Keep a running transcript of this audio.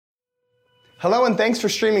Hello and thanks for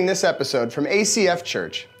streaming this episode from ACF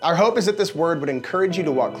Church. Our hope is that this word would encourage you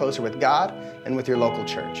to walk closer with God and with your local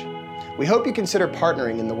church. We hope you consider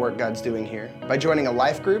partnering in the work God's doing here by joining a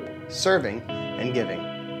life group, serving, and giving.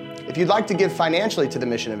 If you'd like to give financially to the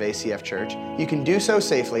mission of ACF Church, you can do so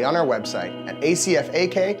safely on our website at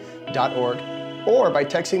acfak.org or by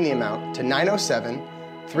texting the amount to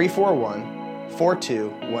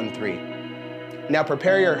 907-341-4213. Now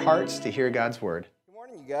prepare your hearts to hear God's word. Good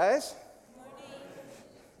morning, you guys.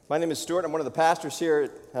 My name is Stuart. I'm one of the pastors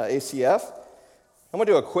here at ACF. I'm going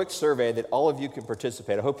to do a quick survey that all of you can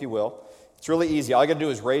participate. I hope you will. It's really easy. All you got to do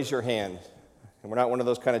is raise your hand. And we're not one of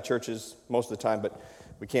those kind of churches most of the time, but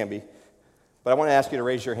we can be. But I want to ask you to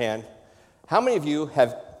raise your hand. How many of you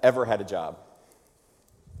have ever had a job?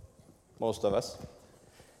 Most of us.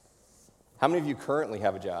 How many of you currently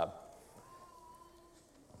have a job?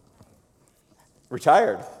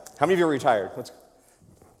 Retired. How many of you are retired?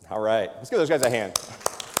 All right. Let's give those guys a hand.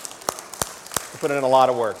 They put in a lot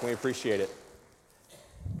of work, and we appreciate it.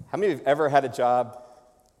 How many of you have ever had a job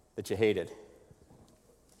that you hated?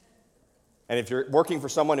 And if you're working for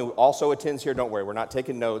someone who also attends here, don't worry. We're not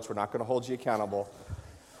taking notes. We're not going to hold you accountable.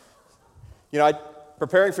 You know,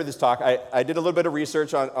 preparing for this talk, I did a little bit of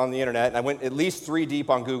research on the internet, and I went at least 3 deep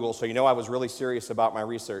on Google, so you know I was really serious about my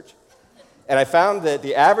research. And I found that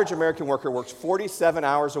the average American worker works 47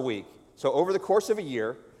 hours a week. So over the course of a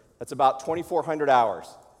year, that's about 2,400 hours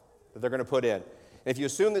that they're going to put in. And if you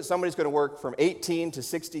assume that somebody's going to work from 18 to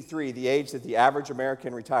 63, the age that the average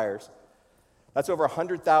American retires, that's over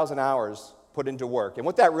 100,000 hours put into work. And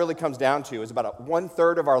what that really comes down to is about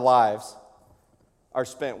 1/3 of our lives are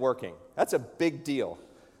spent working. That's a big deal.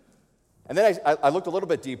 And then I looked a little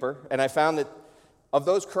bit deeper, and I found that of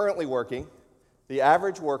those currently working, the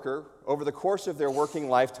average worker, over the course of their working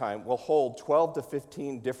lifetime, will hold 12 to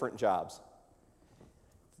 15 different jobs.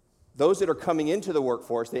 Those that are coming into the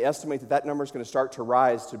workforce, they estimate that that number is going to start to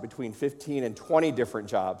rise to between 15 and 20 different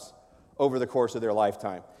jobs over the course of their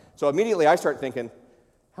lifetime. So immediately I start thinking,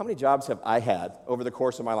 how many jobs have I had over the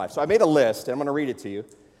course of my life? So I made a list, and I'm going to read it to you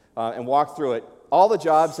and walk through it. All the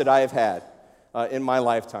jobs that I have had in my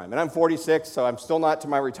lifetime. And I'm 46, so I'm still not to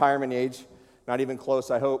my retirement age, not even close,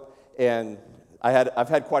 I hope. And I've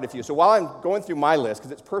had quite a few. So while I'm going through my list,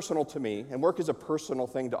 because it's personal to me, and work is a personal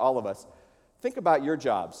thing to all of us, think about your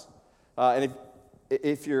jobs. And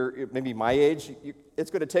if you're maybe my age,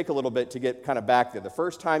 it's going to take a little bit to get kind of back there. The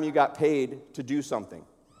first time you got paid to do something,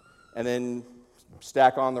 and then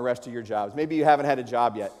stack on the rest of your jobs. Maybe you haven't had a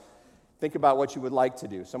job yet. Think about what you would like to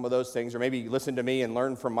do, some of those things, or maybe listen to me and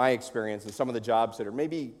learn from my experience and some of the jobs that are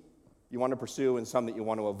maybe you want to pursue and some that you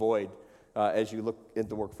want to avoid as you look at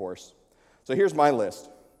the workforce. So here's my list.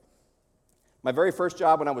 My very first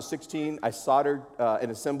job when I was 16, I soldered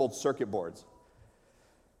and assembled circuit boards.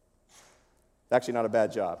 Actually not a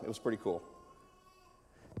bad job. It was pretty cool.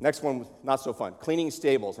 Next one was not so fun, cleaning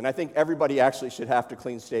stables. And I think everybody actually should have to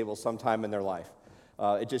clean stables sometime in their life.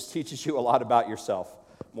 It just teaches you a lot about yourself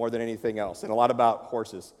more than anything else, and a lot about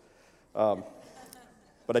horses. But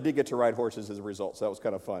I did get to ride horses as a result, so that was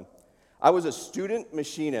kind of fun. I was a student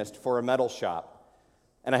machinist for a metal shop,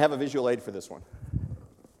 and I have a visual aid for this one.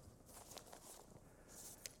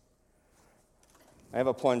 I have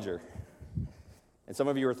a plunger. And some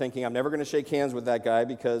of you are thinking, I'm never going to shake hands with that guy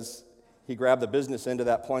because he grabbed the business end of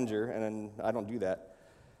that plunger, and I don't do that.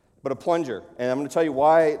 But a plunger, and I'm going to tell you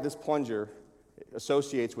why this plunger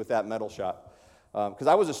associates with that metal shop. Because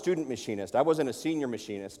I was a student machinist. I wasn't a senior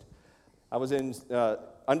machinist. I was in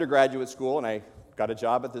undergraduate school, and I got a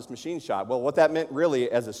job at this machine shop. Well, what that meant really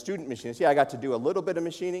as a student machinist, I got to do a little bit of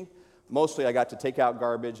machining. Mostly I got to take out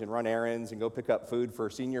garbage and run errands and go pick up food for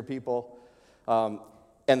senior people.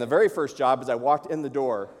 And the very first job, as I walked in the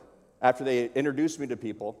door, after they introduced me to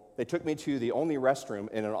people, they took me to the only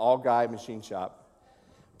restroom in an all-guy machine shop,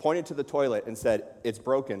 pointed to the toilet and said, "It's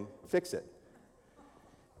broken, fix it."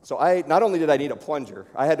 So not only did I need a plunger,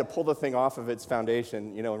 I had to pull the thing off of its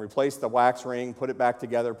foundation, and replace the wax ring, put it back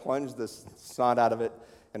together, plunge the snot out of it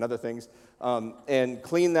and other things, and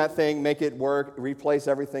clean that thing, make it work, replace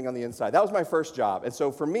everything on the inside. That was my first job. And so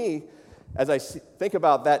for me, as I think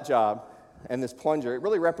about that job, and this plunger, it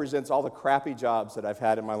really represents all the crappy jobs that I've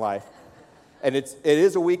had in my life. And it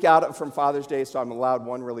is a week out from Father's Day, so I'm allowed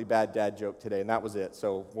one really bad dad joke today, and that was it.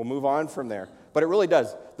 So we'll move on from there. But it really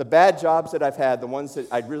does. The bad jobs that I've had, the ones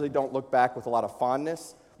that I really don't look back with a lot of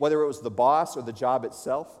fondness, whether it was the boss or the job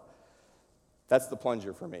itself, that's the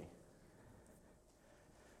plunger for me.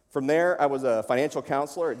 From there, I was a financial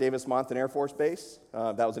counselor at Davis-Monthan Air Force Base.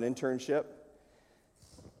 That was an internship.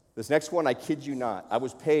 This next one, I kid you not, I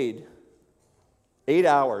was paid 8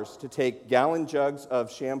 hours to take gallon jugs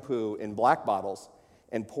of shampoo in black bottles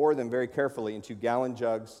and pour them very carefully into gallon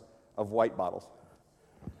jugs of white bottles,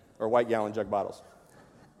 or white gallon jug bottles.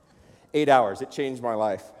 8 hours. It changed my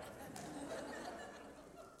life.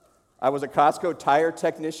 I was a Costco tire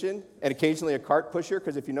technician and occasionally a cart pusher,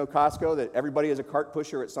 because if you know Costco, that everybody is a cart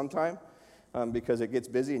pusher at some time because it gets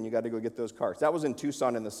busy and you got to go get those carts. That was in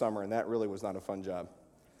Tucson in the summer, and that really was not a fun job.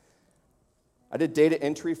 I did data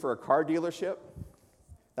entry for a car dealership.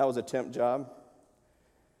 That was a temp job.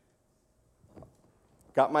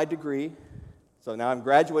 Got my degree. So now I'm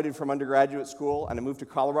graduated from undergraduate school, and I moved to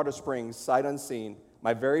Colorado Springs, sight unseen.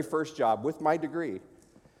 My very first job with my degree,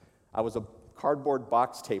 I was a cardboard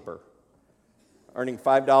box taper, earning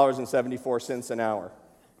 $5.74 an hour.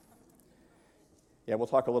 Yeah, we'll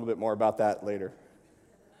talk a little bit more about that later.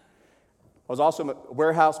 I was also a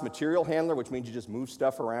warehouse material handler, which means you just move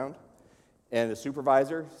stuff around, and a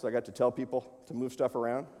supervisor, so I got to tell people to move stuff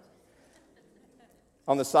around.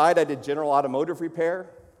 On the side, I did general automotive repair.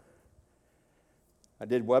 I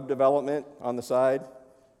did web development on the side,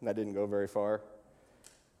 and that didn't go very far.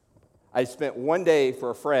 I spent one day for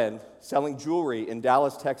a friend selling jewelry in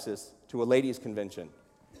Dallas, Texas, to a ladies' convention.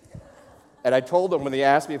 And I told them when they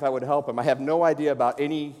asked me if I would help them, I have no idea about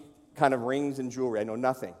any kind of rings and jewelry. I know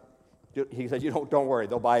nothing. He said, don't worry,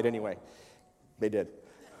 they'll buy it anyway. They did.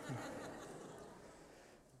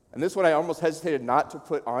 And this one I almost hesitated not to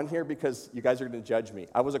put on here because you guys are going to judge me.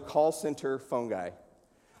 I was a call center phone guy.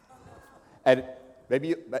 And let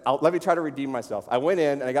me try to redeem myself. I went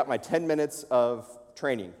in and I got my 10 minutes of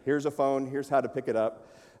training. Here's a phone, here's how to pick it up,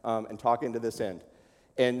 and talk into this end.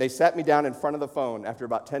 And they sat me down in front of the phone after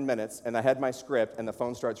about 10 minutes, and I had my script, and the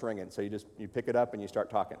phone starts ringing. So you pick it up and you start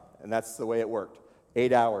talking. And that's the way it worked.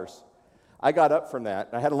 8 hours. I got up from that,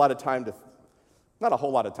 and I had a lot of time to, not a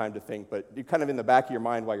whole lot of time to think, but you kind of in the back of your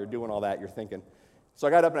mind while you're doing all that, you're thinking. So I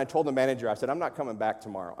got up and I told the manager, I said, I'm not coming back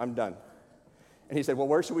tomorrow. I'm done. And he said, well,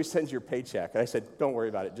 where should we send your paycheck? And I said, don't worry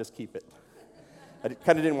about it. Just keep it. I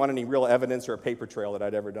kind of didn't want any real evidence or a paper trail that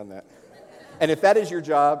I'd ever done that. And if that is your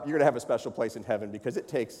job, you're going to have a special place in heaven, because it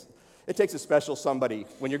takes a special somebody.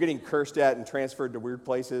 When you're getting cursed at and transferred to weird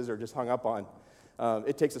places or just hung up on,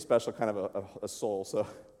 it takes a special kind of a soul. So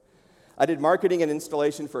I did marketing and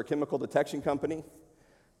installation for a chemical detection company.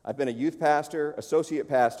 I've been a youth pastor, associate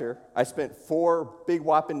pastor. I spent 4 big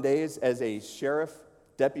whopping days as a sheriff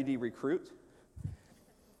deputy recruit.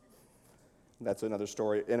 That's another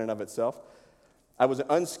story in and of itself. I was an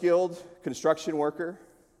unskilled construction worker,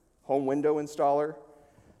 home window installer.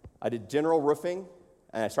 I did general roofing,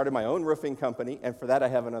 and I started my own roofing company, and for that I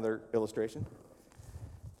have another illustration.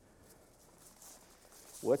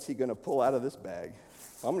 What's he going to pull out of this bag?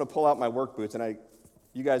 Well, I'm going to pull out my work boots, and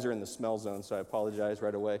you guys are in the smell zone, so I apologize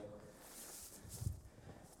right away.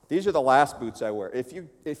 These are the last boots I wear. If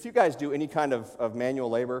you guys do any kind of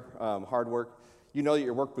manual labor, hard work, you know that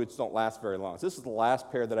your work boots don't last very long. So this is the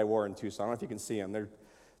last pair that I wore in Tucson. I don't know if you can see them.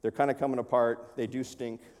 They're kind of coming apart. They do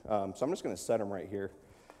stink. So I'm just going to set them right here.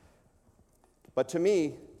 But to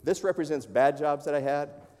me, this represents bad jobs that I had.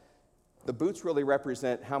 The boots really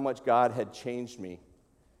represent how much God had changed me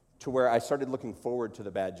to where I started looking forward to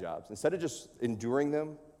the bad jobs. Instead of just enduring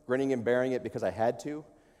them, grinning and bearing it because I had to,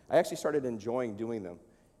 I actually started enjoying doing them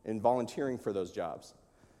and volunteering for those jobs.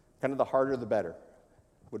 Kind of the harder, the better.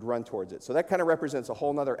 Would run towards it. So that kind of represents a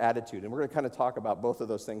whole other attitude, and we're going to kind of talk about both of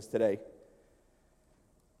those things today.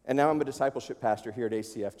 And now I'm a discipleship pastor here at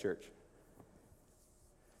ACF Church.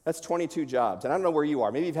 That's 22 jobs, and I don't know where you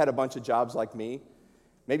are. Maybe you've had a bunch of jobs like me.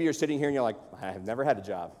 Maybe you're sitting here and you're like, I've never had a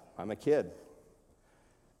job. I'm a kid.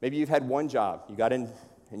 Maybe you've had one job. You got in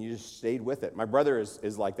and you just stayed with it. My brother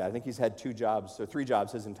is like that. I think he's had 2 jobs or 3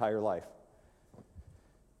 jobs his entire life.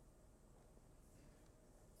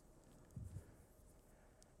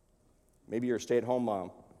 Maybe you're a stay-at-home mom,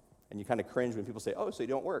 and you kind of cringe when people say, oh, so you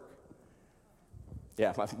don't work.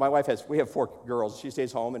 Yeah, my wife we have 4 girls. She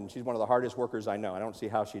stays home, and she's one of the hardest workers I know. I don't see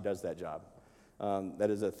how she does that job. That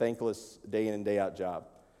is a thankless day in and day out job.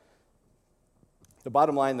 The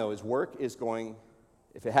bottom line, though, is work is going,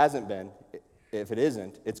 if it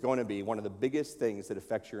isn't, it's going to be one of the biggest things that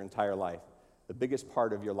affects your entire life, the biggest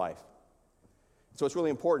part of your life. So it's really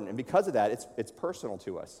important, and because of that, it's personal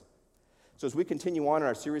to us. So as we continue on in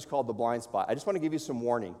our series called The Blind Spot, I just want to give you some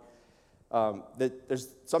warning. That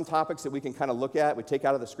there's some topics that we can kind of look at, we take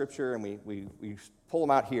out of the scripture, and we pull them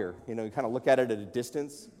out here. You know, we kind of look at it at a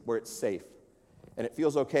distance where it's safe, and it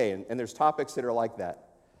feels okay, and there's topics that are like that.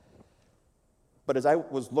 But as I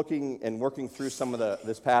was looking and working through some of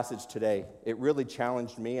this passage today, it really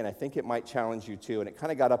challenged me, and I think it might challenge you too, and it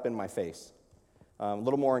kind of got up in my face, a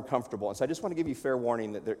little more uncomfortable. And so I just want to give you fair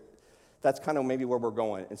warning that that's kind of maybe where we're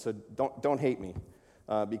going. And so don't hate me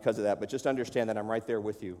because of that, but just understand that I'm right there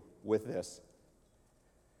with you with this.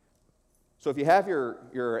 So if you have your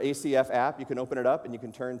ACF app, you can open it up and you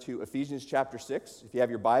can turn to Ephesians chapter 6. If you have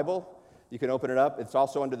your Bible, you can open it up. It's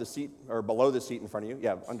also under the seat or below the seat in front of you.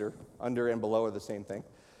 Yeah, under and below are the same thing.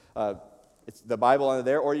 It's the Bible under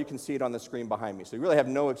there, or you can see it on the screen behind me. So you really have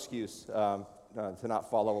no excuse to not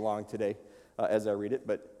follow along today as I read it.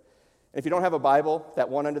 But if you don't have a Bible, that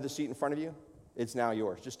one under the seat in front of you, it's now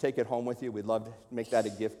yours. Just take it home with you. We'd love to make that a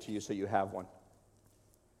gift to you so you have one.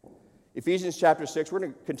 Ephesians chapter 6, we're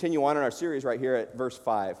going to continue on in our series right here at verse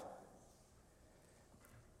 5.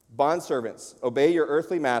 Bondservants, obey your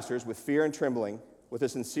earthly masters with fear and trembling, with a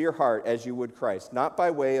sincere heart as you would Christ, not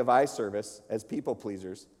by way of eye service as people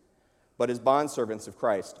pleasers, but as bondservants of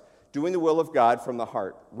Christ, doing the will of God from the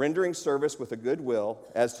heart, rendering service with a good will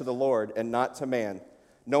as to the Lord and not to man,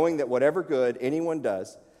 knowing that whatever good anyone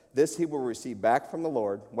does, this he will receive back from the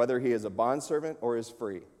Lord, whether he is a bondservant or is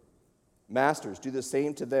free. Masters, do the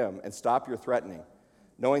same to them and stop your threatening,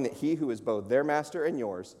 knowing that he who is both their master and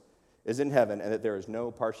yours is in heaven and that there is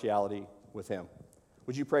no partiality with him.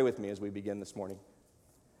 Would you pray with me as we begin this morning?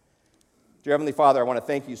 Dear Heavenly Father, I want to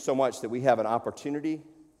thank you so much that we have an opportunity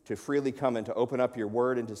to freely come and to open up your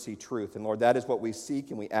word and to see truth. And Lord, that is what we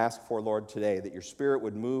seek and we ask for, Lord, today, that your Spirit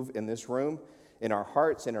would move in this room, in our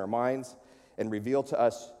hearts, in our minds, and reveal to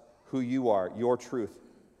us who you are, your truth.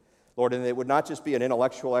 Lord, and it would not just be an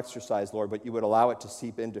intellectual exercise, Lord, but you would allow it to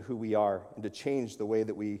seep into who we are and to change the way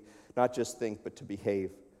that we not just think, but to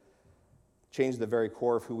behave. Change the very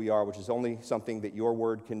core of who we are, which is only something that your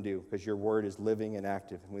word can do, because your word is living and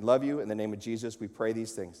active. And we love you. In the name of Jesus, we pray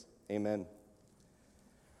these things. Amen.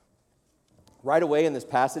 Right away in this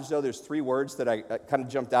passage, though, there's three words that I kind of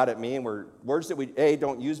jumped out at me, and were words that we,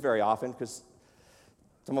 don't use very often, because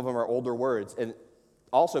some of them are older words, and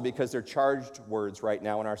also because they're charged words right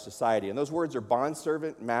now in our society. And those words are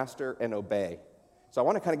bondservant, master, and obey. So I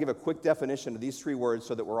want to kind of give a quick definition of these three words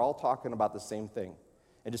so that we're all talking about the same thing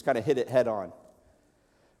and just kind of hit it head on.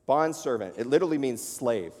 Bondservant, it literally means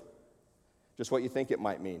slave, just what you think it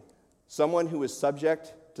might mean. Someone who is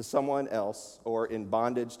subject to someone else or in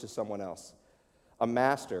bondage to someone else. A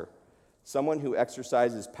master, someone who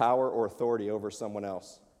exercises power or authority over someone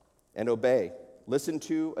else. And obey, listen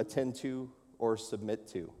to, attend to, or submit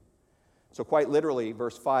to. So quite literally,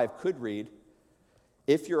 verse 5 could read,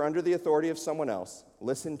 if you're under the authority of someone else,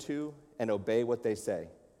 listen to and obey what they say.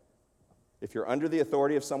 If you're under the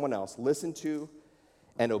authority of someone else, listen to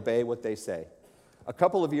and obey what they say. A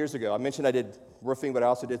couple of years ago, I mentioned I did roofing, but I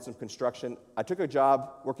also did some construction. I took a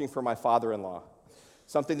job working for my father-in-law,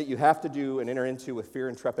 something that you have to do and enter into with fear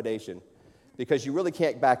and trepidation, because you really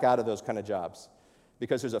can't back out of those kind of jobs,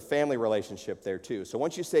 because there's a family relationship there too. So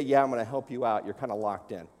once you say, yeah, I'm going to help you out, you're kind of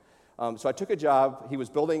locked in. So I took a job. He was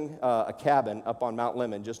building a cabin up on Mount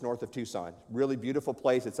Lemmon, just north of Tucson. Really beautiful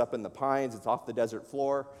place. It's up in the pines. It's off the desert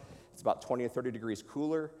floor. It's about 20 or 30 degrees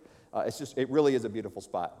cooler. It really is a beautiful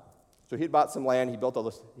spot. So he'd bought some land. He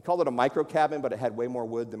called it a micro cabin, but it had way more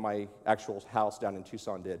wood than my actual house down in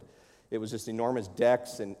Tucson did. It was just enormous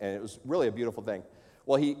decks, and it was really a beautiful thing.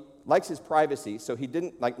 Well, he likes his privacy, so he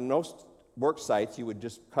didn't, like most work sites, you would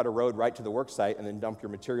just cut a road right to the work site and then dump your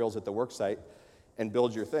materials at the work site and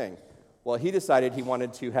build your thing. Well, he decided he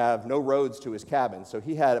wanted to have no roads to his cabin, so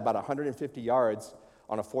he had about 150 yards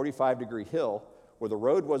on a 45-degree hill where the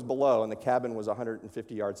road was below and the cabin was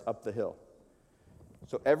 150 yards up the hill.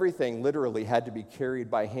 So everything literally had to be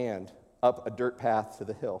carried by hand up a dirt path to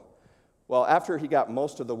the hill. Well, after he got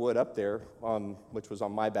most of the wood up there, which was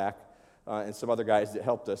on my back, and some other guys that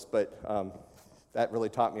helped us, but that really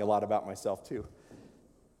taught me a lot about myself too.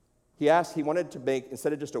 He wanted to make,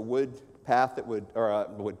 instead of just a wood path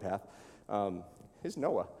here's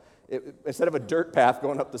Noah. Instead of a dirt path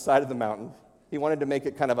going up the side of the mountain, he wanted to make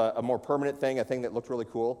it kind of a more permanent thing, a thing that looked really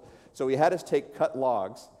cool. So he had us take cut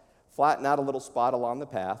logs, flatten out a little spot along the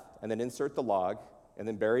path, and then insert the log, and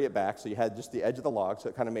then bury it back so you had just the edge of the log, so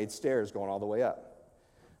it kind of made stairs going all the way up,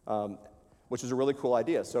 which is a really cool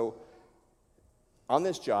idea. So on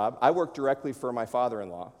this job, I worked directly for my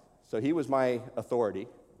father-in-law, so he was my authority,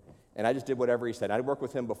 and I just did whatever he said. I'd worked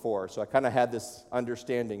with him before, so I kind of had this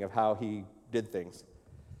understanding of how he did things.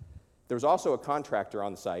 There was also a contractor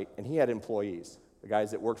on site, and he had employees, the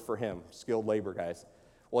guys that worked for him, skilled labor guys.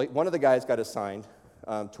 Well, one of the guys got assigned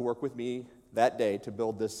to work with me that day to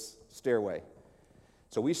build this stairway.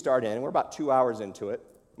 So we start in, and we're about 2 hours into it.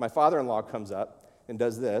 My father-in-law comes up and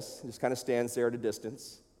does this, just kind of stands there at a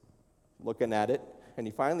distance, looking at it, and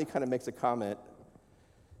he finally kind of makes a comment.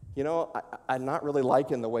 You know, I'm not really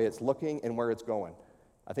liking the way it's looking and where it's going.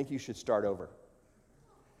 I think you should start over.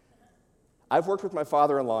 I've worked with my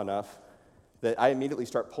father-in-law enough that I immediately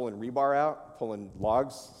start pulling rebar out, pulling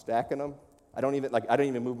logs, stacking them. I don't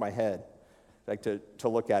even move my head to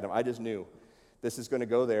look at him. I just knew this is going to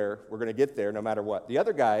go there. We're going to get there no matter what. The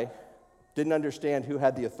other guy didn't understand who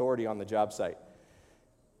had the authority on the job site.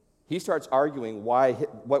 He starts arguing why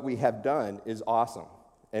what we have done is awesome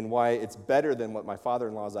and why it's better than what my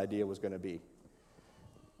father-in-law's idea was going to be.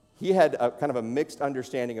 He had a kind of a mixed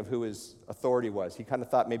understanding of who his authority was. He kind of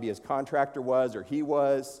thought maybe his contractor was or he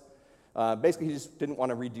was. Basically, he just didn't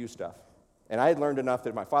want to redo stuff. And I had learned enough that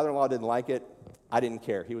if my father-in-law didn't like it, I didn't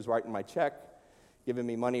care. He was writing my check, giving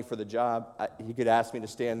me money for the job. He could ask me to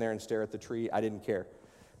stand there and stare at the tree. I didn't care.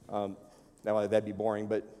 Now, that'd be boring,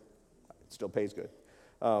 but it still pays good.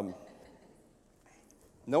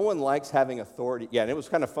 No one likes having authority. Yeah, and it was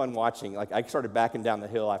kind of fun watching. Like, I started backing down the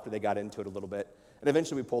hill after they got into it a little bit. And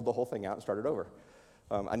eventually we pulled the whole thing out and started over.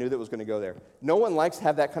 I knew that it was going to go there. No one likes to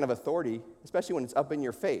have that kind of authority, especially when it's up in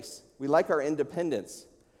your face. We like our independence.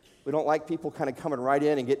 We don't like people kind of coming right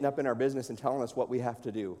in and getting up in our business and telling us what we have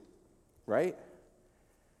to do, right?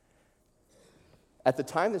 At the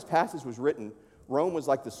time this passage was written, Rome was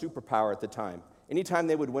like the superpower at the time. Anytime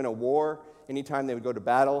they would win a war, anytime they would go to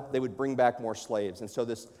battle, they would bring back more slaves. And so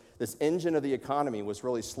this engine of the economy was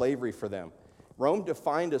really slavery for them. Rome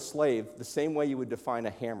defined a slave the same way you would define a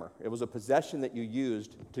hammer. It was a possession that you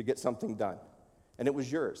used to get something done, and it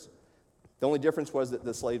was yours. The only difference was that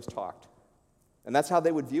the slaves talked, and that's how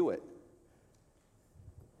they would view it.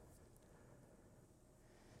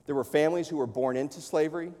 There were families who were born into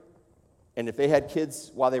slavery, and if they had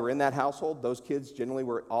kids while they were in that household, those kids generally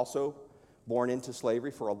were also born into slavery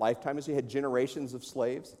for a lifetime. So you had generations of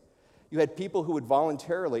slaves. You had people who would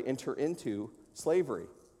voluntarily enter into slavery.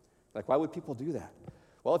 Like, why would people do that?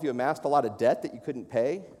 Well, if you amassed a lot of debt that you couldn't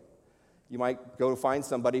pay, you might go find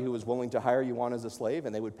somebody who was willing to hire you on as a slave,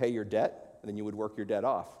 and they would pay your debt, and then you would work your debt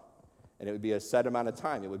off. And it would be a set amount of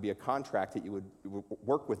time. It would be a contract that you would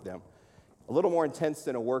work with them. A little more intense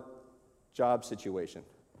than a work job situation.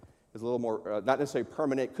 It was a little more, not necessarily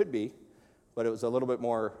permanent, it could be, but it was a little bit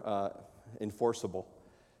more enforceable.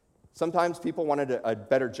 Sometimes people wanted a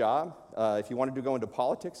better job. If you wanted to go into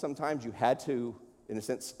politics, sometimes you had to, in a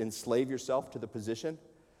sense, enslave yourself to the position.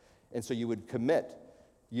 And so you would commit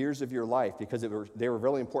years of your life because they were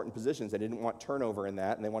really important positions. They didn't want turnover in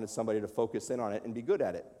that, and they wanted somebody to focus in on it and be good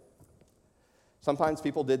at it. Sometimes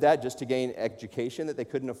people did that just to gain education that they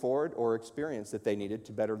couldn't afford or experience that they needed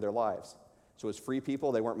to better their lives. So as free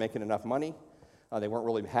people, they weren't making enough money. They weren't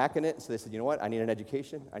really hacking it. So they said, you know what, I need an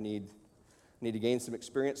education. I need to gain some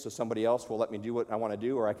experience so somebody else will let me do what I want to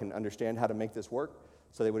do, or I can understand how to make this work.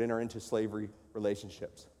 So they would enter into slavery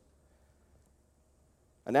relationships.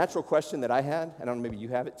 A natural question that I had, and I don't know, maybe you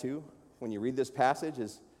have it too, when you read this passage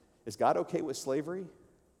is God okay with slavery?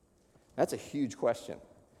 That's a huge question.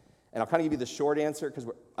 And I'll kind of give you the short answer because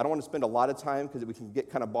I don't want to spend a lot of time because we can get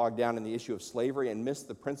kind of bogged down in the issue of slavery and miss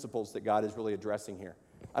the principles that God is really addressing here.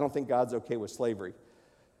 I don't think God's okay with slavery.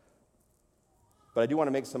 But I do want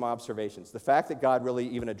to make some observations. The fact that God really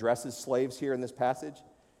even addresses slaves here in this passage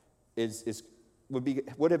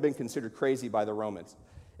would have been considered crazy by the Romans.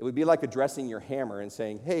 It would be like addressing your hammer and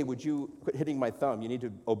saying, hey, would you quit hitting my thumb? You need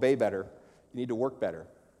to obey better. You need to work better.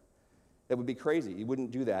 That would be crazy. You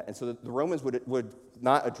wouldn't do that. And so the Romans would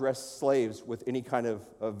not address slaves with any kind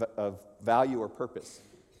of value or purpose.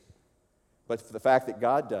 But the fact that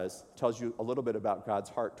God does tells you a little bit about God's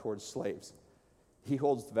heart towards slaves. He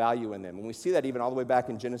holds value in them. And we see that even all the way back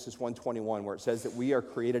in Genesis 1:21, where it says that we are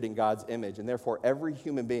created in God's image, and therefore every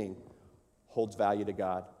human being holds value to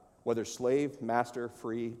God. Whether slave, master,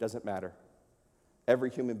 free, doesn't matter.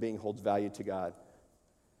 Every human being holds value to God.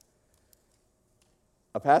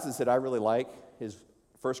 A passage that I really like is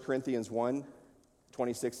 1 Corinthians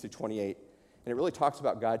 1:26-28. And it really talks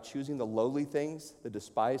about God choosing the lowly things, the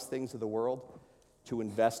despised things of the world, to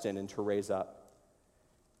invest in and to raise up.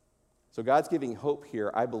 So God's giving hope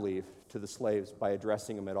here, I believe, to the slaves by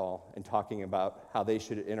addressing them at all and talking about how they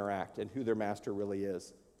should interact and who their master really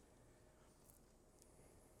is.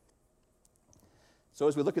 So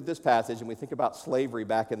as we look at this passage and we think about slavery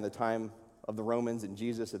back in the time of the Romans and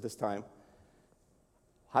Jesus at this time,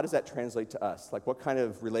 how does that translate to us? Like, what kind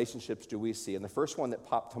of relationships do we see? And the first one that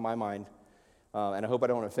popped to my mind, and I hope I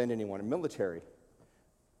don't offend anyone, military.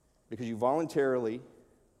 Because you voluntarily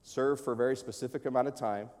serve for a very specific amount of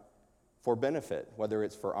time for benefit, whether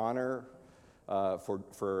it's for honor,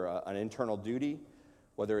 for an internal duty,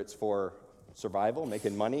 whether it's for survival,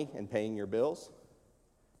 making money and paying your bills,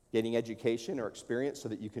 getting education or experience so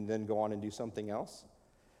that you can then go on and do something else.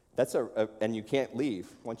 That's and you can't leave.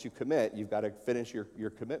 Once you commit, you've got to finish your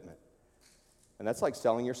commitment. And that's like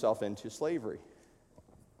selling yourself into slavery.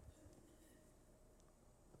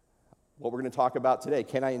 What we're going to talk about today,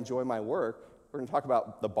 can I enjoy my work? We're going to talk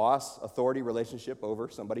about the boss-authority relationship over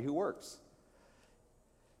somebody who works.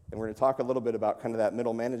 And we're going to talk a little bit about kind of that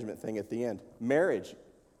middle management thing at the end. Marriage.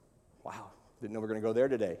 Wow, didn't know we were going to go there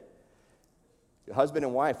today. Husband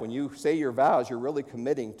and wife, when you say your vows, you're really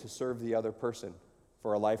committing to serve the other person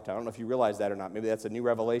for a lifetime. I don't know if you realize that or not. Maybe that's a new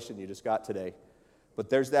revelation you just got today. But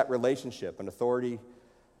there's that relationship, an authority,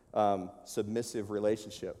 submissive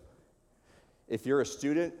relationship. If you're a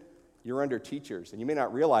student, you're under teachers, and you may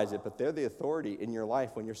not realize it, but they're the authority in your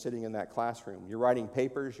life when you're sitting in that classroom. You're writing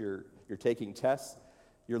papers, you're taking tests,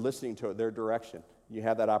 you're listening to their direction. You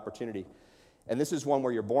have that opportunity. And this is one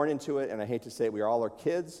where you're born into it, and I hate to say it, we all are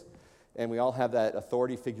kids, and we all have that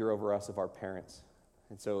authority figure over us of our parents.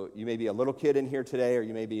 And so you may be a little kid in here today, or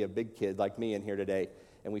you may be a big kid like me in here today,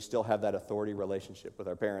 and we still have that authority relationship with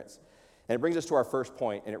our parents. And it brings us to our first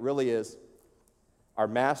point, and it really is, our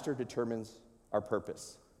master determines our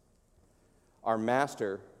purpose. Our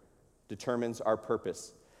master determines our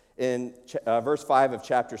purpose. In verse 5 of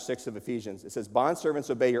chapter 6 of Ephesians, it says,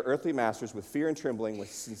 "Bondservants, obey your earthly masters with fear and trembling,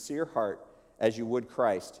 with sincere heart, as you would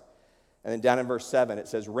Christ." And then down in verse 7, it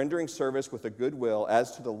says, "Rendering service with a good will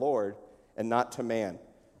as to the Lord and not to man."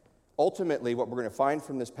 Ultimately, what we're going to find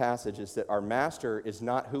from this passage is that our master is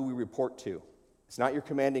not who we report to. It's not your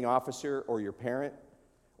commanding officer or your parent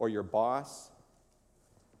or your boss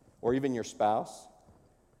or even your spouse.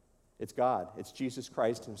 It's God. It's Jesus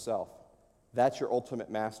Christ himself. That's your ultimate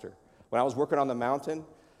master. When I was working on the mountain,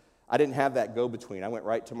 I didn't have that go-between. I went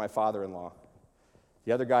right to my father-in-law.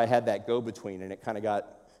 The other guy had that go-between, and it kind of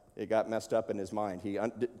got messed up in his mind. He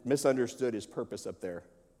misunderstood his purpose up there.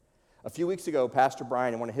 A few weeks ago, Pastor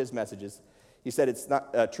Brian, in one of his messages, he said it's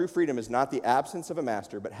not true freedom is not the absence of a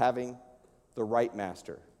master, but having the right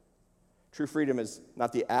master. True freedom is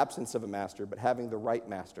not the absence of a master, but having the right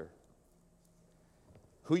master.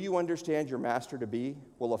 Who you understand your master to be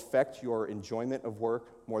will affect your enjoyment of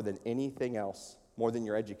work more than anything else, more than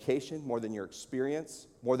your education, more than your experience,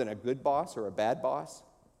 more than a good boss or a bad boss,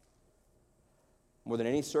 more than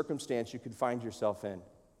any circumstance you could find yourself in.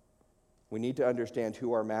 We need to understand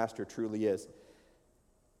who our master truly is.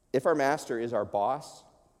 If our master is our boss,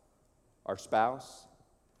 our spouse,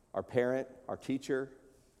 our parent, our teacher,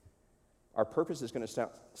 our purpose is going to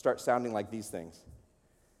start sounding like these things.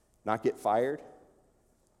 Not get fired.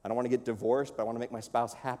 I don't want to get divorced, but I want to make my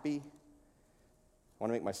spouse happy. I want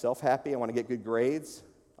to make myself happy. I want to get good grades.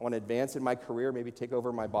 I want to advance in my career, maybe take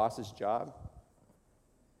over my boss's job.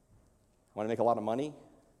 I want to make a lot of money.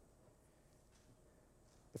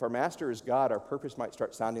 If our master is God, our purpose might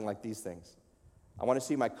start sounding like these things. I want to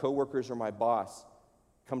see my coworkers or my boss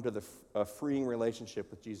come to a freeing relationship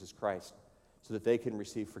with Jesus Christ so that they can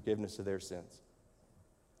receive forgiveness of their sins.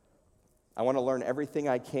 I want to learn everything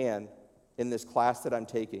I can in this class that I'm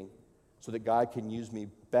taking so that God can use me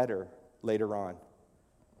better later on.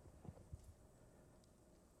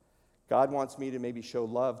 God wants me to maybe show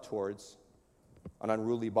love towards an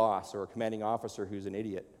unruly boss or a commanding officer who's an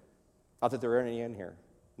idiot. Not that there are any in here.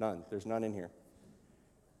 None. There's none in here.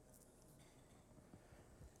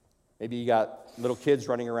 Maybe you got little kids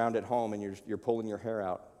running around at home and you're pulling your hair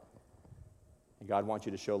out. And God wants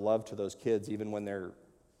you to show love to those kids even when they're,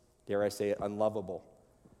 dare I say it, unlovable.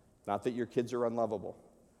 Not that your kids are unlovable,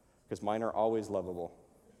 because mine are always lovable,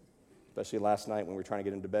 especially last night when we were trying to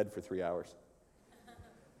get into bed for 3 hours.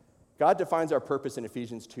 God defines our purpose in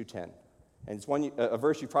Ephesians 2:10, and it's a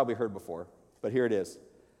verse you've probably heard before, but here it is.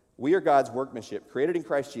 "We are God's workmanship, created in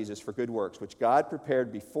Christ Jesus for good works, which God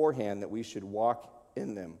prepared beforehand that we should walk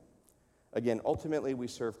in them." Again, ultimately, we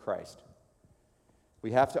serve Christ.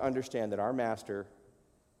 We have to understand that our master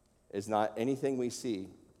is not anything we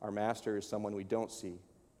see. Our master is someone we don't see,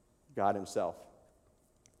 God himself.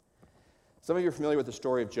 Some of you are familiar with the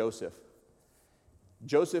story of Joseph.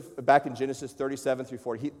 Joseph, back in Genesis 37 through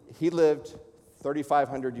 40, he lived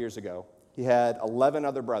 3,500 years ago. He had 11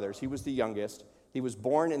 other brothers. He was the youngest. He was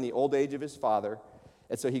born in the old age of his father,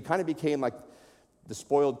 and so he kind of became like the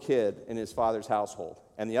spoiled kid in his father's household.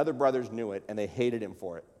 And the other brothers knew it, and they hated him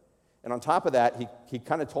for it. And on top of that, he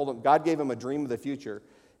kind of told them, God gave him a dream of the future,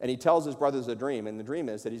 and he tells his brothers a dream, and the dream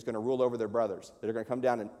is that he's going to rule over their brothers. They're going to come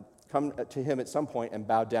down and come to him at some point and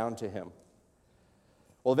bow down to him.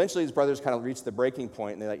 Well, eventually his brothers kind of reach the breaking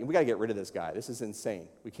point, and they're like, we got to get rid of this guy. This is insane.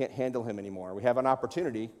 We can't handle him anymore. We have an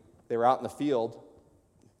opportunity. They were out in the field.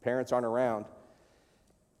 Parents aren't around.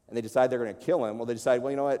 And they decide they're going to kill him. Well, they decide,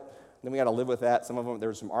 well, you know what? Then we got to live with that. Some of them, there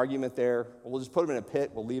was some argument there. Well, we'll just put him in a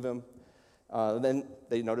pit. We'll leave him. Then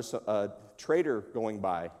they notice a trader going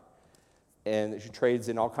by. And she trades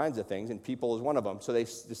in all kinds of things, and people is one of them. So they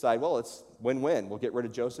decide, well, it's win-win. We'll get rid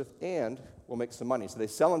of Joseph, and we'll make some money. So they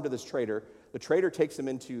sell him to this trader. The trader takes him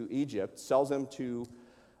into Egypt, sells him to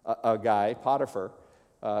a guy, Potiphar,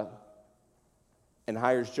 and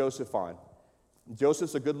hires Joseph on.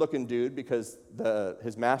 Joseph's a good-looking dude because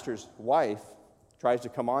his master's wife tries to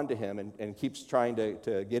come on to him and keeps trying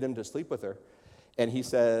to get him to sleep with her. And he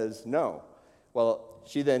says no. Well,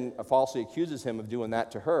 she then falsely accuses him of doing that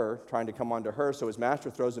to her, trying to come on to her, so his master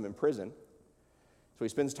throws him in prison. So he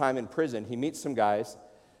spends time in prison. He meets some guys.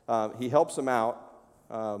 He helps them out.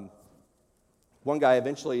 One guy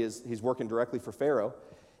eventually he's working directly for Pharaoh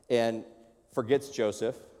and forgets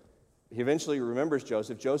Joseph. He eventually remembers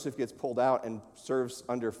Joseph. Joseph gets pulled out and serves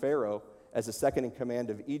under Pharaoh as the second in command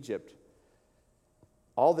of Egypt.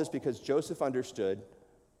 All this because Joseph understood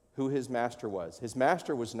who his master was. His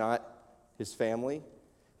master was not his family.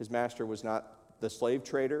 His master was not the slave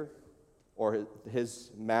trader or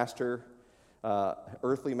his master,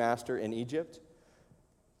 earthly master in Egypt,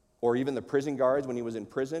 or even the prison guards when he was in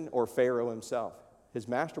prison, or Pharaoh himself. His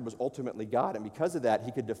master was ultimately God, and because of that,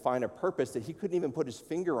 he could define a purpose that he couldn't even put his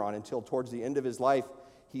finger on until towards the end of his life,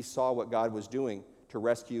 he saw what God was doing to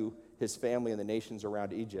rescue his family and the nations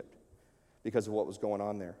around Egypt because of what was going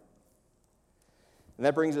on there. And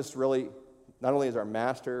that brings us really, not only is our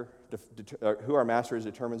master, who our master is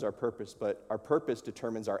determines our purpose, but our purpose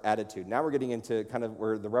determines our attitude. Now we're getting into kind of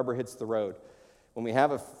where the rubber hits the road. When we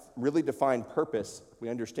have a really defined purpose, we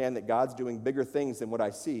understand that God's doing bigger things than what I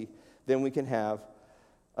see, then we can have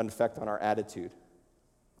an effect on our attitude.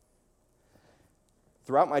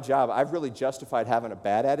 Throughout my job, I've really justified having a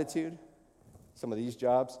bad attitude, some of these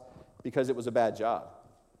jobs, because it was a bad job.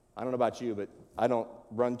 I don't know about you, but I don't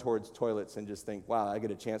run towards toilets and just think, wow, I get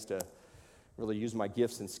a chance to really use my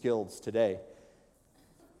gifts and skills today.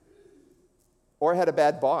 Or I had a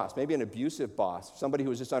bad boss, maybe an abusive boss, somebody who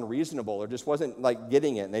was just unreasonable or just wasn't like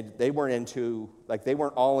getting it. And they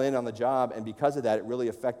weren't all in on the job, and because of that, it really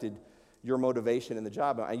affected your motivation in the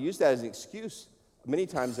job. And I use that as an excuse many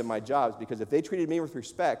times in my jobs, because if they treated me with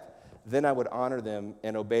respect, then I would honor them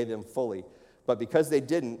and obey them fully. But because they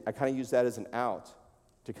didn't, I kind of use that as an out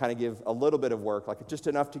to kind of give a little bit of work, like just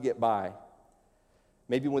enough to get by.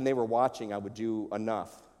 Maybe when they were watching, I would do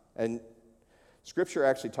enough. And Scripture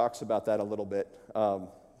actually talks about that a little bit.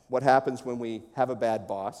 What happens when we have a bad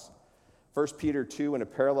boss? 1 Peter 2, in a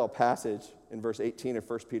parallel passage in verse 18 of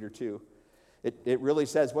 1 Peter 2, it really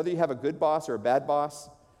says, whether you have a good boss or a bad boss,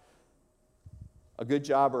 a good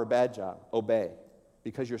job or a bad job, obey,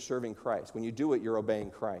 because you're serving Christ. When you do it, you're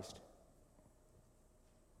obeying Christ.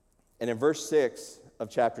 And in verse 6 of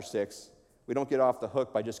chapter 6, we don't get off the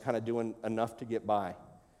hook by just kind of doing enough to get by.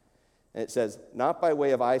 And it says, not by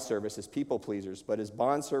way of eye service as people pleasers, but as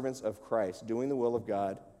bondservants of Christ, doing the will of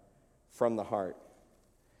God from the heart.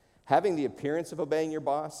 Having the appearance of obeying your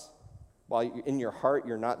boss, while in your heart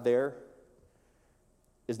you're not there,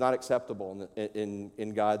 is not acceptable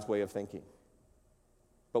in God's way of thinking.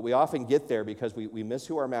 But we often get there because we miss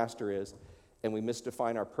who our master is, and we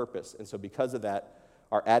misdefine our purpose. And so because of that,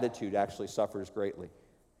 our attitude actually suffers greatly.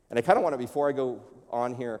 And I kind of want to, before I go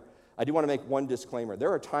on here, I do want to make one disclaimer.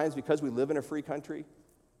 There are times, because we live in a free country,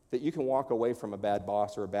 that you can walk away from a bad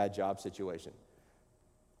boss or a bad job situation.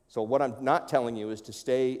 So what I'm not telling you is to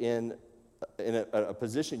stay in a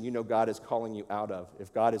position you know God is calling you out of,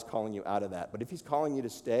 if God is calling you out of that. But if he's calling you to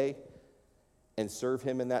stay and serve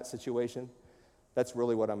him in that situation, that's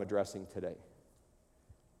really what I'm addressing today.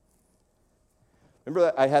 Remember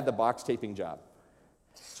that I had the box taping job.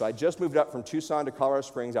 So I just moved up from Tucson to Colorado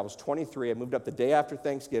Springs. I was 23. I moved up the day after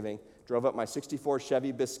Thanksgiving, drove up my 64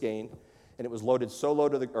 Chevy Biscayne, and it was loaded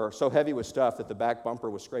so heavy with stuff that the back bumper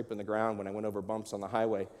was scraping the ground when I went over bumps on the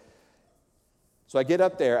highway. So I get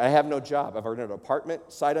up there. I have no job. I've rented an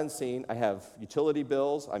apartment, sight unseen. I have utility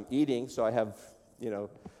bills. I'm eating, so I have,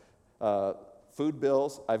 food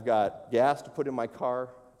bills. I've got gas to put in my car,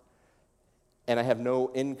 and I have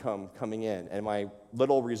no income coming in. And my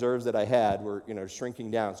little reserves that I had were,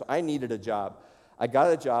 shrinking down. So I needed a job. I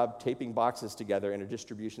got a job taping boxes together in a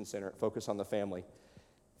distribution center at Focus on the Family.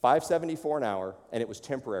 $5.74 an hour, and it was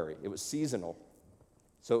temporary. It was seasonal.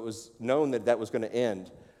 So it was known that was going to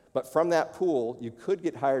end. But from that pool, you could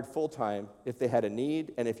get hired full-time if they had a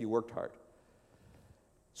need and if you worked hard.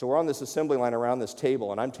 So we're on this assembly line around this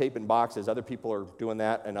table, and I'm taping boxes. Other people are doing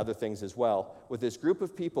that and other things as well, with this group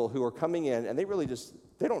of people who are coming in, and they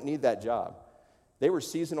don't need that job. They were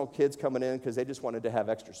seasonal kids coming in because they just wanted to have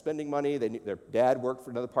extra spending money. Their dad worked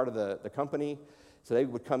for another part of the company, so they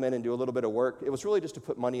would come in and do a little bit of work. It was really just to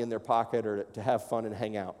put money in their pocket or to have fun and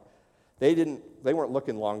hang out. They weren't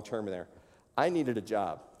looking long-term there. I needed a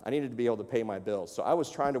job. I needed to be able to pay my bills. So I was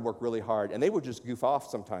trying to work really hard, and they would just goof off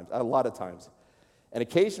sometimes, a lot of times. And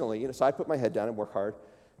occasionally, so I put my head down and work hard,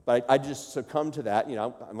 but I just succumbed to that.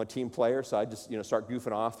 I'm a team player, so I just, start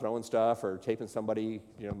goofing off, throwing stuff, or taping somebody,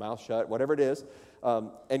 mouth shut, whatever it is,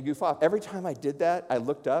 and goof off. Every time I did that, I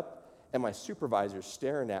looked up, and my supervisor's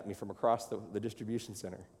staring at me from across the distribution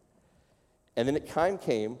center. And then time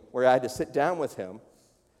came where I had to sit down with him,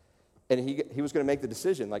 and he was going to make the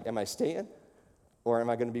decision, like, am I staying, or am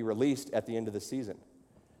I going to be released at the end of the season?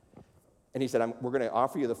 And he said, we're going to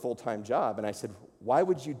offer you the full-time job. And I said, why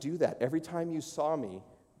would you do that? Every time you saw me,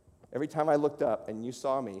 every time I looked up and you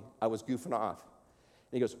saw me, I was goofing off.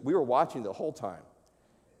 And he goes, we were watching the whole time.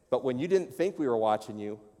 But when you didn't think we were watching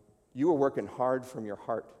you, you were working hard from your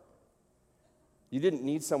heart. You didn't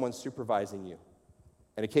need someone supervising you.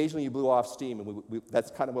 And occasionally you blew off steam, and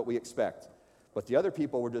that's kind of what we expect. But the other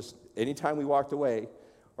people were just, anytime we walked away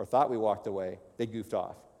or thought we walked away, they goofed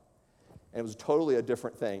off. And it was totally a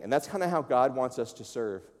different thing. And that's kind of how God wants us to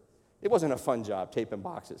serve. It wasn't a fun job, taping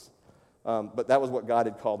boxes. But that was what God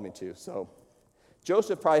had called me to. So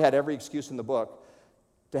Joseph probably had every excuse in the book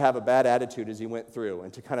to have a bad attitude as he went through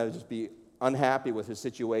and to kind of just be unhappy with his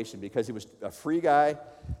situation because he was a free guy,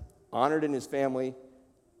 honored in his family,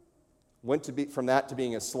 went from that to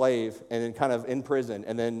being a slave and then kind of in prison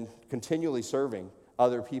and then continually serving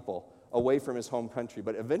other people away from his home country.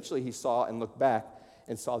 But eventually he saw and looked back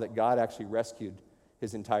and saw that God actually rescued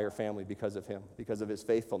his entire family because of him, because of his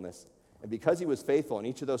faithfulness. And because he was faithful in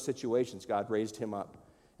each of those situations, God raised him up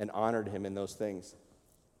and honored him in those things.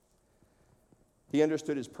 He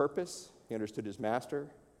understood his purpose, he understood his master,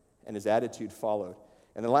 and his attitude followed.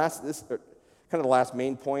 And the last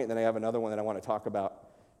main point, and then I have another one that I want to talk about.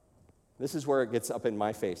 This is where it gets up in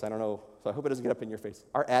my face. I don't know, so I hope it doesn't get up in your face.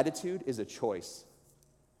 Our attitude is a choice.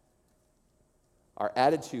 Our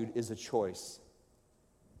attitude is a choice.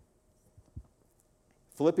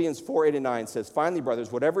 Philippians 4:8-9 says, finally,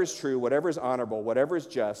 brothers, whatever is true, whatever is honorable, whatever is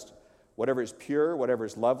just, whatever is pure, whatever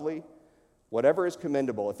is lovely, whatever is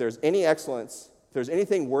commendable, if there's any excellence, if there's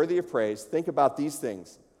anything worthy of praise, think about these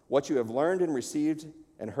things. What you have learned and received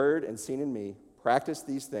and heard and seen in me, practice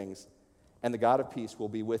these things, and the God of peace will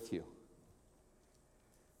be with you.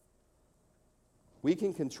 We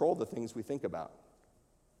can control the things we think about.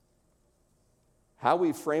 How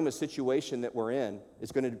we frame a situation that we're in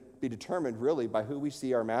is going to be determined really by who we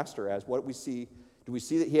see our master as, what we see. Do we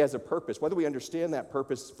see that he has a purpose? Whether we understand that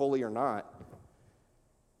purpose fully or not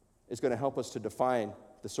is going to help us to define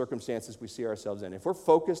the circumstances we see ourselves in. If we're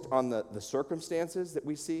focused on the circumstances that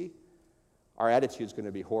we see, our attitude is going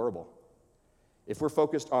to be horrible. If we're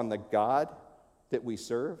focused on the God that we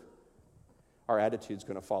serve, our attitude is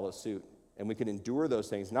going to follow suit. And we can endure those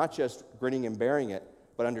things, not just grinning and bearing it,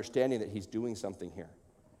 but understanding that he's doing something here.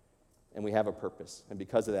 And we have a purpose. And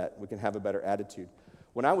because of that, we can have a better attitude.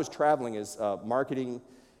 When I was traveling as marketing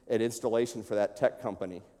and installation for that tech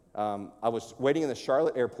company, I was waiting in the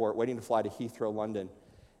Charlotte airport, waiting to fly to Heathrow, London,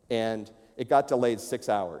 and it got delayed 6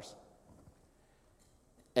 hours.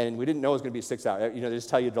 And we didn't know it was going to be 6 hours. They just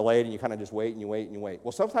tell you delayed, and you kind of just wait and you wait and you wait.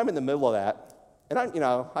 Well, sometime in the middle of that, and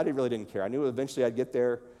I really didn't care. I knew eventually I'd get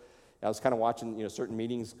there. I was kind of watching, certain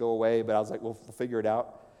meetings go away, but I was like, we'll figure it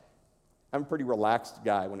out. I'm a pretty relaxed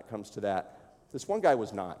guy when it comes to that. This one guy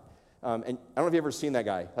was not. And I don't know if you've ever seen that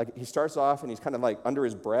guy. Like, he starts off and he's kind of like under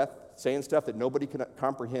his breath saying stuff that nobody can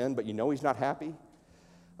comprehend, but he's not happy.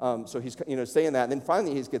 So he's, saying that. And then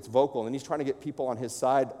finally he gets vocal and he's trying to get people on his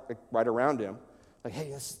side, like, right around him. Like, hey,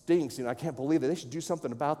 this stinks. I can't believe it. They should do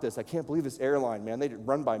something about this. I can't believe this airline, man. They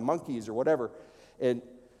run by monkeys or whatever. And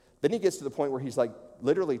then he gets to the point where he's like,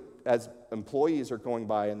 literally, as employees are going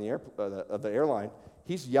by in the airline,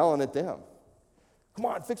 he's yelling at them. Come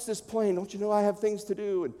on, fix this plane. Don't you know I have things to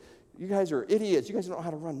do? And you guys are idiots. You guys don't know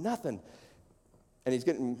how to run nothing. And he's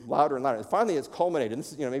getting louder and louder. And finally, it's culminated. And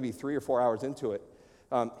this is, maybe 3 or 4 hours into it.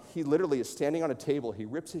 He literally is standing on a table. He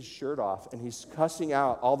rips his shirt off, and he's cussing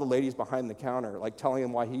out all the ladies behind the counter, like telling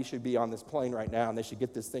them why he should be on this plane right now, and they should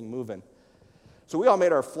get this thing moving. So we all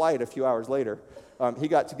made our flight a few hours later. He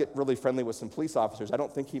got to get really friendly with some police officers. I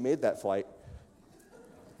don't think he made that flight.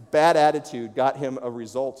 Bad attitude got him a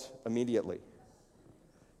result immediately.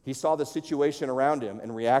 He saw the situation around him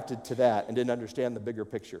and reacted to that and didn't understand the bigger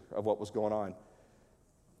picture of what was going on.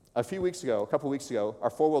 A couple weeks ago, our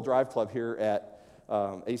four-wheel drive club here at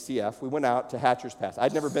ACF, we went out to Hatcher's Pass.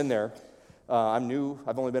 I'd never been there. I'm new.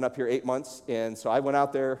 I've only been up here 8 months, and so I went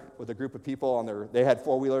out there with a group of people. They had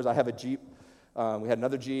four-wheelers. I have a Jeep. We had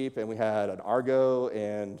another Jeep, and we had an Argo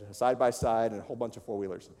and a side-by-side and a whole bunch of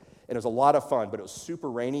four-wheelers. And it was a lot of fun, but it was super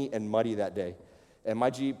rainy and muddy that day. And my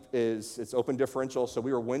Jeep it's open differential, so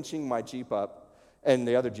we were winching my Jeep up, And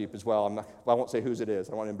the other Jeep as well. I won't say whose it is.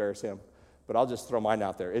 I don't want to embarrass him. But I'll just throw mine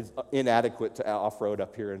out there. It's inadequate to off-road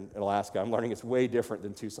up here in Alaska. I'm learning it's way different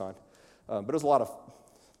than Tucson. But it was a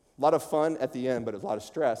lot of fun at the end, but it was a lot of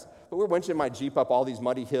stress. But we're winching my Jeep up all these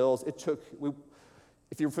muddy hills.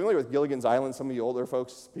 If you're familiar with Gilligan's Island, some of you older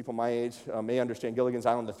folks, people my age, may understand Gilligan's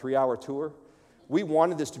Island, the 3-hour tour. We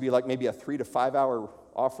wanted this to be like maybe a 3 to 5 hour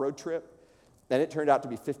off-road trip, and it turned out to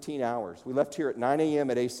be 15 hours. We left here at 9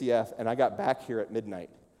 a.m. at ACF, and I got back here at midnight.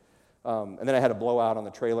 And then I had a blowout on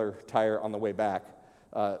the trailer tire on the way back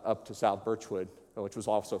up to South Birchwood, which was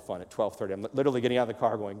also fun at 12:30. I'm literally getting out of the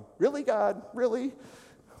car going, really, God? Really?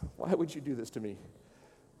 Why would you do this to me?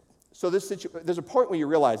 So there's a point where you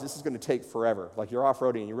realize this is going to take forever. Like you're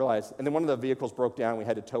off-roading and you realize, and then one of the vehicles broke down. We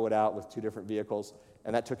had to tow it out with 2 different vehicles,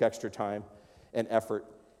 and that took extra time and effort.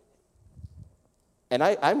 And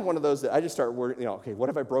I'm one of those that I just start worrying, okay, what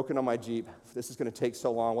have I broken on my Jeep? This is going to take so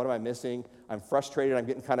long. What am I missing? I'm frustrated. I'm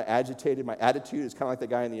getting kind of agitated. My attitude is kind of like the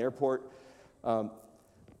guy in the airport.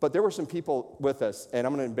 But there were some people with us, and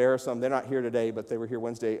I'm going to embarrass them. They're not here today, but they were here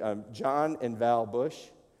Wednesday. John and Val Bush,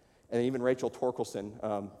 and even Rachel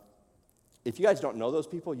Torkelson. If you guys don't know those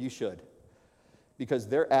people, you should. Because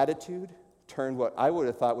their attitude turned what I would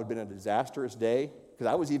have thought would have been a disastrous day, because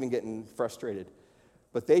I was even getting frustrated.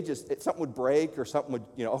 But something would break or something would,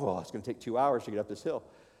 it's going to take 2 hours to get up this hill.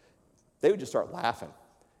 They would just start laughing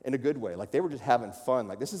in a good way. Like they were just having fun.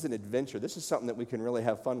 Like this is an adventure. This is something that we can really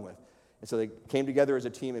have fun with. And so they came together as a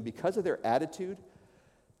team. And because of their attitude,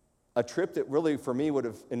 a trip that really for me would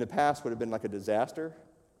have, in the past, would have been like a disaster,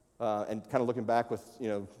 and kind of looking back with,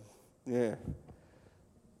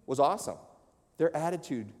 was awesome. Their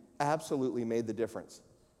attitude absolutely made the difference.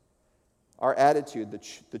 Our attitude,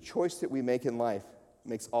 the choice that we make in life,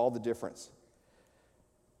 makes all the difference.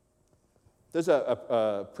 There's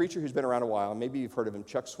a preacher who's been around a while, and maybe you've heard of him,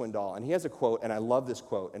 Chuck Swindoll, and he has a quote, and I love this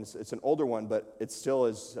quote, and it's an older one, but it still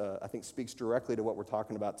is, I think, speaks directly to what we're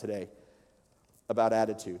talking about today, about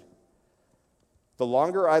attitude. The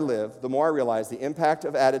longer I live, the more I realize the impact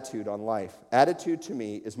of attitude on life. Attitude to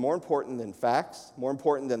me is more important than facts, more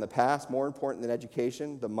important than the past, more important than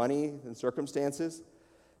education, than money, than circumstances,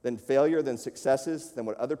 than failure, than successes, than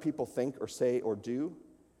what other people think or say or do.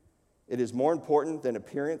 It is more important than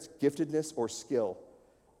appearance, giftedness, or skill.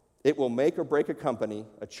 It will make or break a company,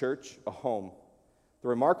 a church, a home. The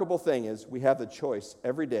remarkable thing is we have the choice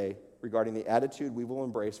every day regarding the attitude we will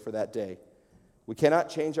embrace for that day. We cannot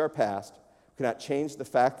change our past. We cannot change the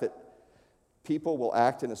fact that people will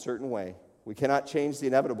act in a certain way. We cannot change the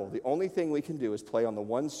inevitable. The only thing we can do is play on the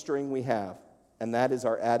one string we have, and that is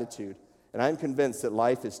our attitude. And I'm convinced that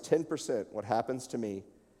life is 10% what happens to me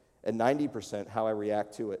and 90% how I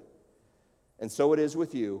react to it. And so it is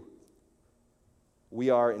with you. We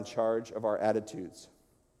are in charge of our attitudes.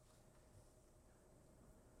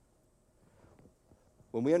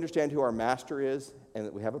 When we understand who our master is and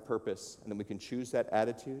that we have a purpose and that we can choose that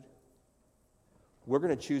attitude, we're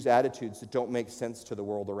going to choose attitudes that don't make sense to the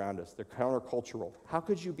world around us. They're countercultural. How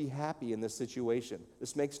could you be happy in this situation?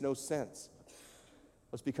 This makes no sense.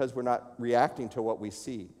 It's because we're not reacting to what we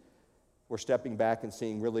see. We're stepping back and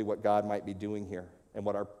seeing really what God might be doing here and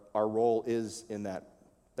what our role is in that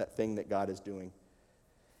thing that God is doing.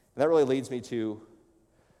 And that really leads me to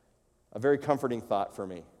a very comforting thought for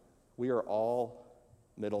me. We are all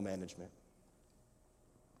middle management.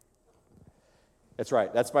 That's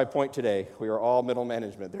right. That's my point today. We are all middle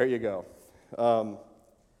management. There you go. And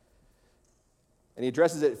he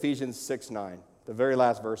addresses it Ephesians 6:9. The very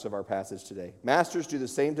last verse of our passage today. Masters, do the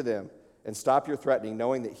same to them, and stop your threatening,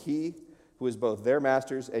 knowing that he who is both their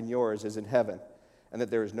masters and yours is in heaven, and that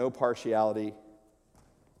there is no partiality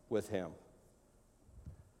with him.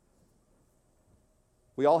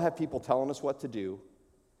 We all have people telling us what to do.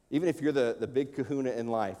 Even if you're the big kahuna in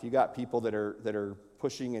life, you got people that are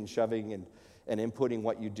pushing and shoving and inputting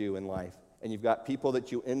what you do in life. And you've got people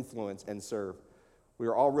that you influence and serve. We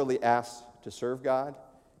are all really asked to serve God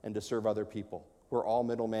and to serve other people. We're all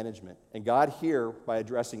middle management. And God here, by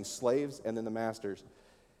addressing slaves and then the masters,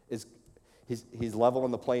 he's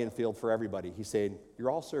leveling the playing field for everybody. He's saying, you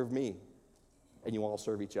all serve me, and you all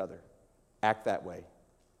serve each other. Act that way.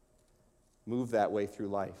 Move that way through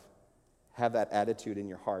life. Have that attitude in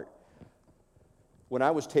your heart. When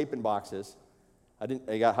I was taping boxes,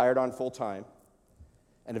 I got hired on full-time,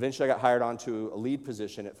 and eventually I got hired on to a lead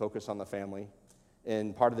position at Focus on the Family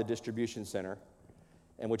in part of the distribution center,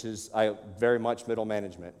 and which is very much middle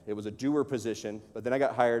management. It was a doer position, but then I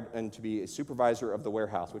got hired and to be a supervisor of the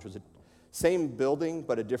warehouse, which was a same building,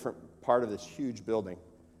 but a different part of this huge building.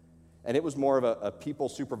 And it was more of a people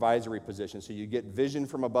supervisory position, so you get vision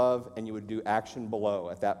from above and you would do action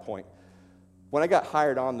below at that point. When I got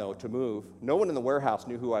hired on, though, to move, no one in the warehouse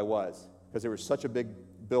knew who I was because there was such a big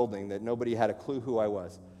building that nobody had a clue who I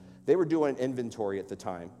was. They were doing inventory at the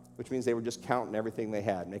time, which means they were just counting everything they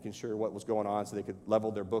had, making sure what was going on so they could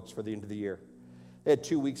level their books for the end of the year. They had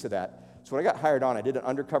 2 weeks of that. So when I got hired on, I did an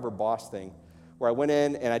undercover boss thing where I went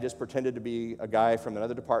in and I just pretended to be a guy from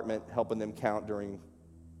another department helping them count during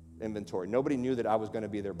inventory. Nobody knew that I was going to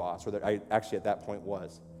be their boss, or that I actually at that point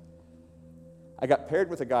was. I got paired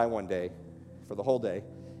with a guy one day for the whole day,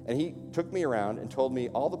 and he took me around and told me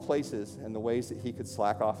all the places and the ways that he could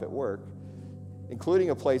slack off at work, including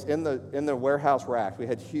a place in the warehouse racks. We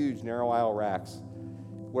had huge narrow aisle racks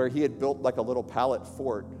where he had built like a little pallet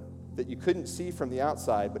fort that you couldn't see from the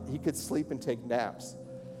outside, but he could sleep and take naps.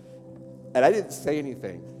 And I didn't say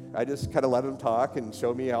anything. I just kind of let him talk and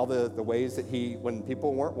show me all the ways that he, when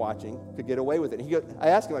people weren't watching, could get away with it. And I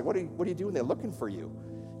asked him, like, what do you do when they're looking for you?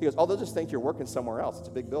 He goes, oh, they'll just think you're working somewhere else. It's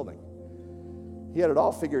a big building. He had it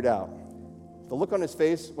all figured out. The look on his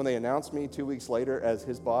face when they announced me 2 weeks later as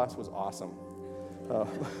his boss was awesome.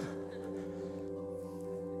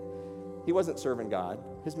 He wasn't serving God.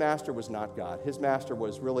 His master was not God. His master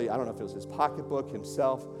was really, I don't know if it was his pocketbook,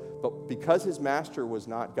 himself, but because his master was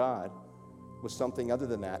not God, was something other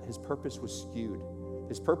than that, his purpose was skewed.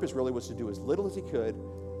 His purpose really was to do as little as he could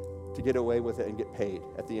to get away with it and get paid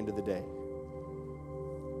at the end of the day.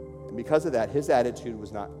 And because of that, his attitude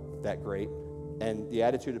was not that great, and the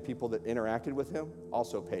attitude of people that interacted with him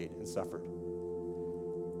also paid and suffered.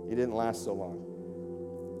 It didn't last so long.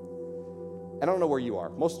 I don't know where you are.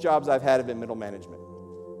 Most jobs I've had have been middle management,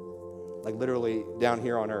 like literally down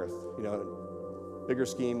here on earth. You know, bigger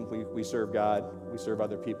scheme, we serve God, we serve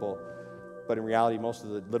other people. But in reality, most of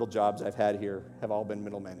the little jobs I've had here have all been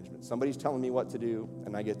middle management. Somebody's telling me what to do,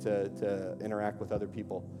 and I get to interact with other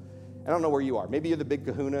people. I don't know where you are. Maybe you're the big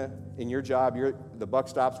kahuna in your job. The buck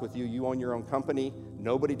stops with you. You own your own company.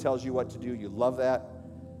 Nobody tells you what to do. You love that,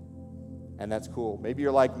 and that's cool. Maybe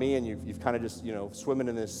you're like me, and you've kind of just, swimming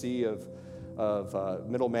in this sea of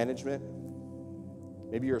middle management.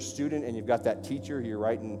 Maybe you're a student, and you've got that teacher you're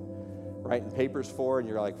writing papers for, and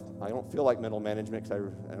you're like, I don't feel like middle management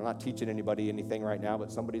because I'm not teaching anybody anything right now,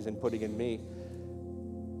 but somebody's inputting in me.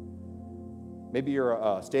 Maybe you're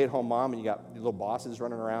a stay-at-home mom and you got little bosses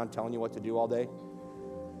running around telling you what to do all day.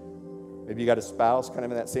 Maybe you got a spouse kind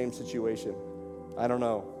of in that same situation. I don't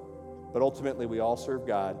know. But ultimately, we all serve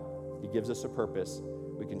God. He gives us a purpose.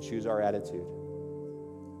 We can choose our attitude.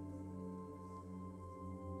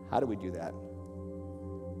 How do we do that?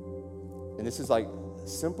 And this is like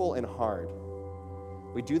simple and hard.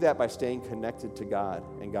 We do that by staying connected to God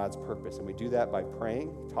and God's purpose. And we do that by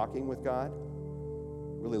praying, talking with God,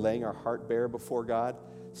 really laying our heart bare before God,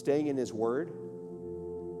 staying in His Word,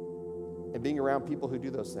 and being around people who do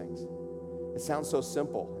those things. It sounds so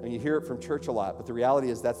simple, and you hear it from church a lot, but the reality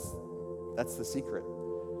is that's the secret.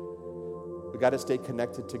 We got to stay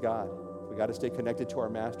connected to God. We got to stay connected to our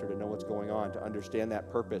Master to know what's going on, to understand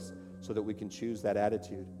that purpose so that we can choose that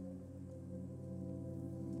attitude.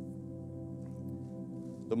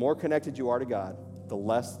 The more connected you are to God, the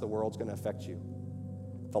less the world's going to affect you.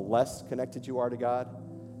 The less connected you are to God,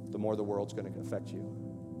 the more the world's going to affect you.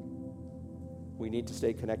 We need to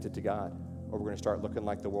stay connected to God, or we're going to start looking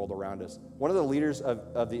like the world around us. One of the leaders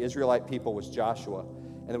of the Israelite people was Joshua.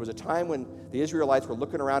 And there was a time when the Israelites were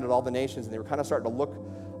looking around at all the nations, and they were kind of starting to look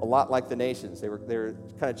a lot like the nations. They were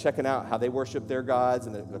kind of checking out how they worshiped their gods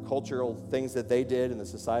and the cultural things that they did and the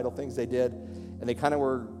societal things they did. And they kind of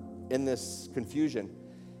were in this confusion.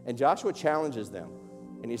 And Joshua challenges them,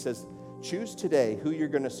 and he says, choose today who you're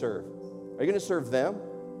going to serve. Are you going to serve them?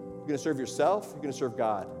 You're going to serve yourself? You're going to serve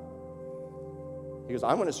God? He goes,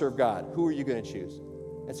 I'm going to serve God. Who are you going to choose?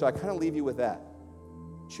 And so I kind of leave you with that.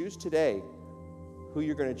 Choose today who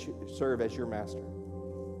you're going to serve as your master.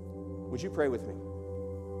 Would you pray with me?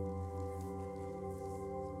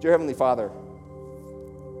 Dear Heavenly Father,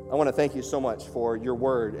 I want to thank you so much for your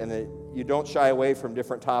word and that you don't shy away from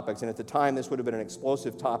different topics. And at the time, this would have been an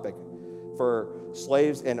explosive topic for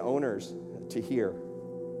slaves and owners to hear.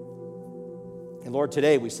 And Lord,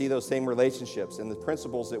 today we see those same relationships and the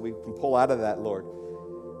principles that we can pull out of that, Lord.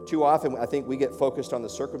 Too often, I think we get focused on the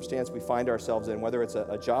circumstance we find ourselves in, whether it's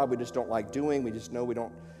a job we just don't like doing, we just know we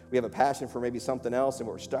have a passion for maybe something else and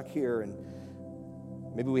we're stuck here, and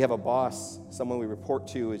maybe we have a boss, someone we report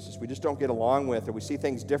to, we just don't get along with, or we see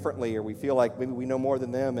things differently, or we feel like maybe we know more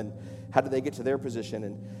than them, and how did they get to their position,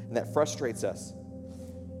 and that frustrates us.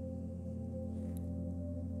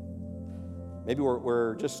 Maybe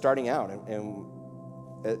we're just starting out, and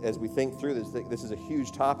as we think through this is a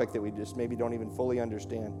huge topic that we just maybe don't even fully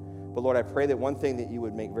understand. But Lord, I pray that one thing that you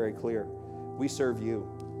would make very clear: we serve you.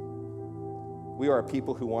 We are a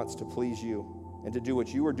people who wants to please you and to do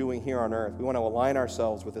what you are doing here on earth. We want to align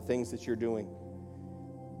ourselves with the things that you're doing.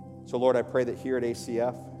 So, Lord, I pray that here at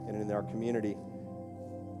ACF and in our community,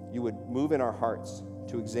 you would move in our hearts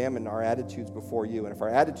to examine our attitudes before you. And if our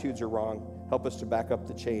attitudes are wrong, help us to back up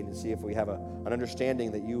the chain and see if we have an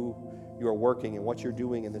understanding that you are working and what you're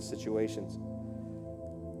doing in these situations.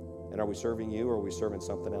 And are we serving you or are we serving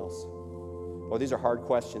something else? Lord, these are hard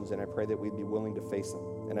questions, and I pray that we'd be willing to face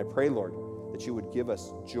them. And I pray, Lord, that you would give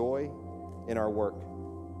us joy in our work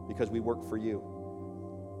because we work for you.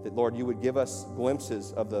 That, Lord, you would give us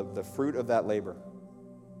glimpses of the fruit of that labor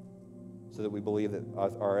so that we believe that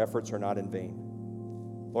our efforts are not in vain.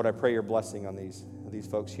 Lord, I pray your blessing on these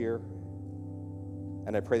folks here,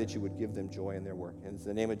 and I pray that you would give them joy in their work. And it's in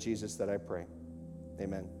the name of Jesus that I pray.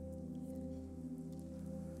 Amen.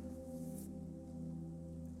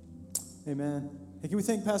 Amen. Hey, can we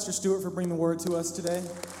thank Pastor Stewart for bringing the word to us today?